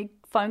friendly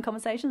phone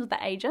conversations with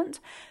the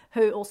agent,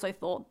 who also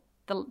thought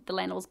the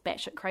landlord was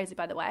batshit crazy,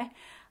 by the way.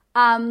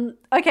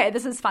 Okay,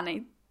 this is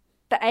funny.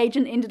 The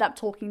agent ended up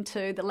talking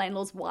to the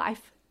landlord's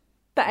wife.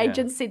 The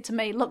agent said to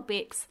me, "Look,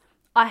 Bex,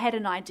 I had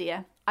an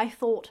idea. I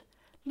thought,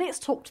 let's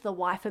talk to the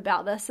wife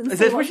about this and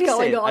see what's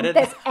going on."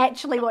 That's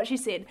actually what she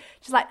said.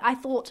 She's like, "I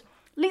thought,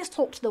 let's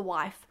talk to the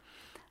wife."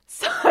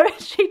 So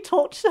she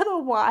talked to the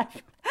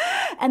wife,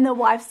 and the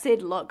wife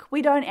said, "Look,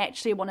 we don't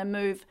actually want to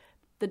move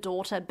the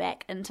daughter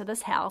back into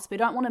this house. We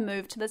don't want to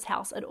move to this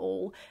house at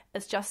all.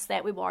 It's just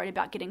that we're worried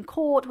about getting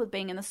caught with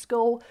being in the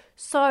school.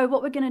 So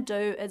what we're going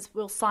to do is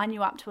we'll sign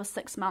you up to a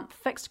 6-month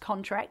fixed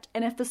contract,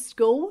 and if the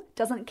school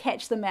doesn't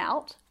catch them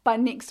out by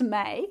next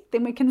May,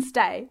 then we can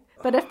stay.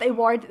 But if they're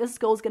worried that the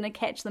school's going to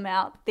catch them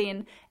out,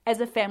 then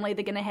as a family,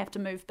 they're going to have to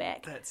move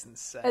back." That's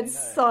insane.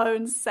 It's so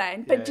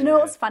insane. But do you know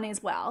what's funny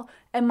as well?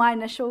 In my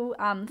initial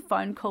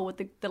phone call with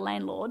the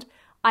landlord,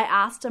 I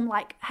asked him,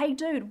 like, "Hey,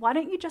 dude, why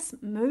don't you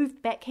just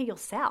move back here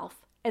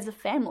yourself as a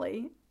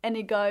family?" And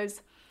he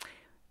goes,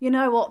 "You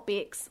know what,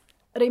 Bex?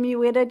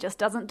 Remuera just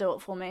doesn't do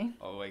it for me."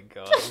 Oh, my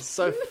God. He's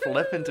so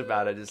flippant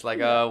about it. Just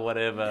like, oh,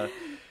 whatever.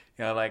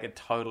 Like, it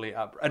totally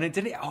up. And it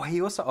didn't. Oh, he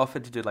also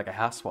offered to do, like, a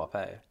house swap,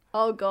 eh?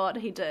 Oh, God,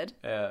 he did.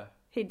 Yeah.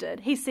 He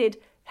did. He said,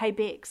 "Hey,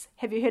 Bex,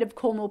 have you heard of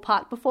Cornwall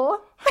Park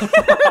before?"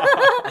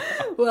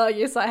 Well,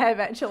 yes, I have,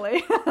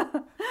 actually.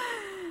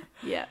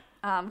 Yeah.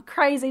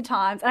 Crazy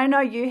times. And I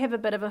know you have a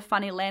bit of a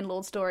funny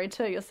landlord story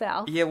too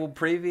yourself. Yeah, well,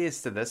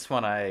 previous to this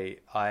one, I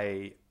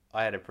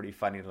had a pretty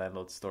funny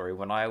landlord story.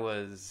 When I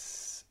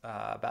was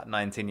about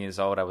 19 years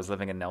old, I was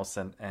living in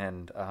Nelson,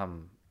 and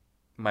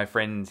my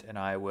friend and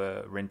I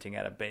were renting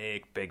out a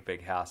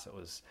big house. It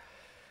was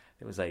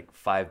like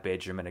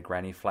 5-bedroom and a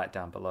granny flat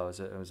down below.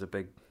 It was a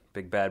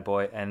big bad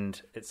boy,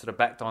 and it sort of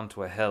backed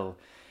onto a hill.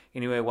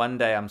 Anyway, one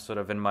day I'm sort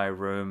of in my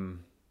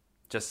room,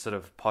 just sort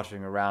of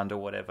pottering around or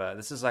whatever.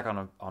 This is like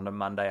on a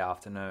Monday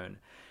afternoon.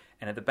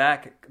 And at the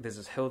back, there's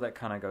this hill that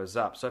kind of goes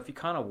up. So if you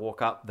kind of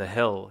walk up the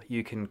hill,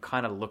 you can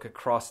kind of look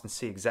across and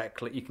see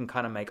exactly, you can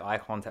kind of make eye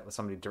contact with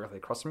somebody directly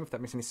across from you, if that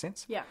makes any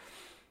sense. Yeah.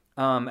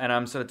 And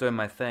I'm sort of doing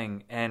my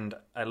thing, and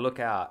I look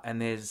out, and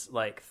there's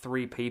like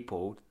 3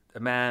 people, a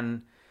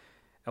man,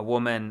 a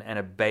woman, and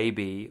a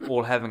baby,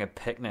 all having a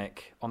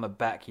picnic on the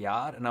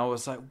backyard. And I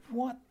was like,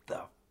 what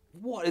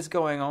is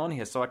going on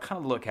here? So I kind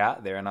of look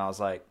out there, and I was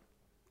like,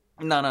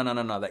 No,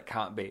 that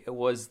can't be. It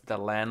was the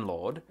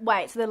landlord.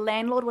 Wait, so the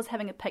landlord was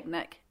having a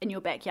picnic in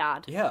your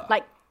backyard? Yeah.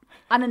 Like,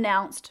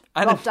 unannounced,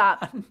 rocked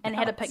up, and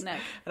had a picnic.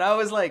 And I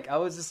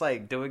was just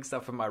like doing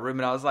stuff in my room,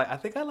 and I was like, I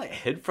think I like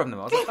hid from them.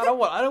 I was like, I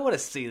don't want to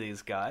see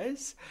these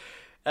guys.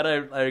 And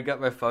I got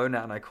my phone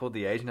out, and I called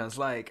the agent. I was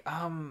like,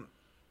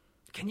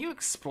 can you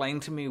explain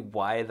to me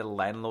why the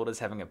landlord is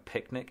having a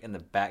picnic in the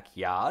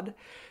backyard?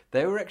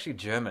 They were actually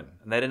German,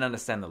 and they didn't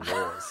understand the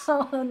laws.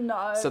 Oh,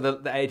 no. So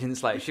the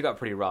agent's like, she got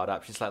pretty riled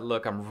up. She's like,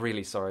 look, I'm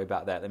really sorry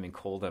about that. Let me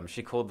call them.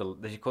 She called,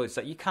 it's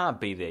like, you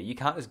can't be there. You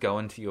can't just go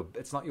into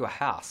it's not your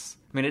house.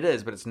 I mean, it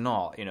is, but it's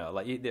not,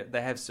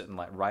 they have certain,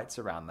 like, rights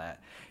around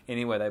that.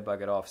 Anyway, they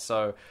bug it off.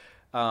 So,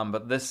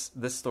 but this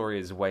story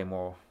is way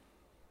more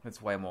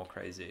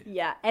crazy.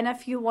 Yeah, and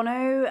if you want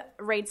to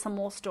read some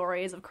more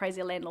stories of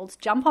crazy landlords,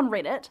 jump on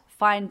Reddit,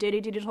 find Dirty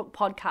Dirty Talk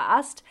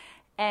Podcast,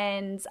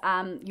 and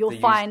you'll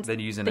find the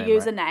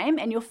username, right?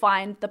 And you'll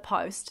find the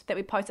post that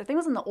we posted. I think it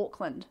was in the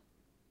Auckland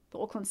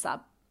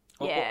sub.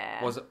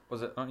 Yeah. Was it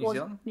not New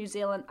Zealand? New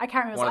Zealand. I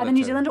can't remember. It was either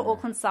New Zealand or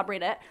Auckland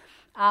subreddit.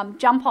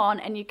 Jump on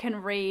and you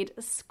can read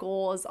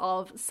scores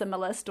of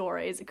similar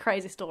stories,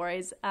 crazy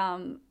stories.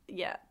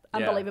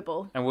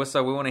 Unbelievable. And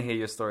also, we want to hear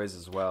your stories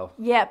as well.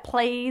 Yeah,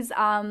 please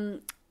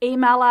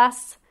email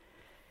us.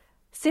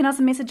 Send us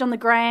a message on the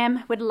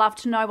gram. We'd love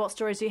to know what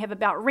stories you have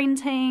about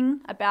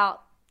renting,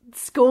 about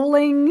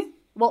schooling,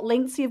 what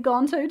lengths you've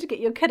gone to get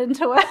your kid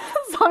into a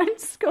zone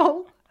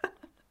school.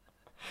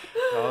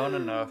 I want to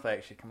know if they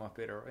actually come up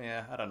better.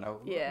 Yeah, I don't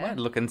know. Yeah. I might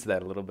look into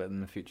that a little bit in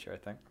the future, I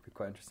think. It'd be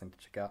quite interesting to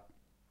check out.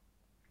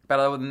 But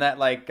other than that,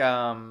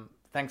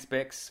 thanks,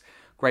 Bex.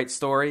 Great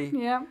story.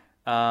 Yeah.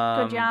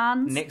 Good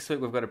yarns. Next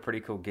week, we've got a pretty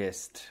cool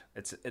guest.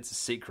 It's a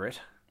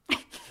secret,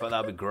 but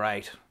that'll be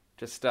great.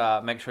 Just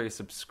make sure you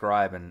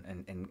subscribe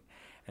and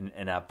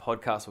our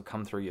podcast will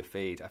come through your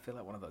feed. I feel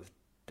like one of those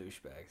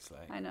douchebags.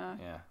 I know.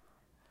 Yeah.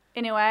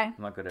 Anyway, I'm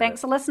not good at thanks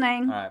it. for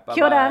listening. All right, bye-bye.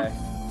 Kia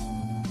ora.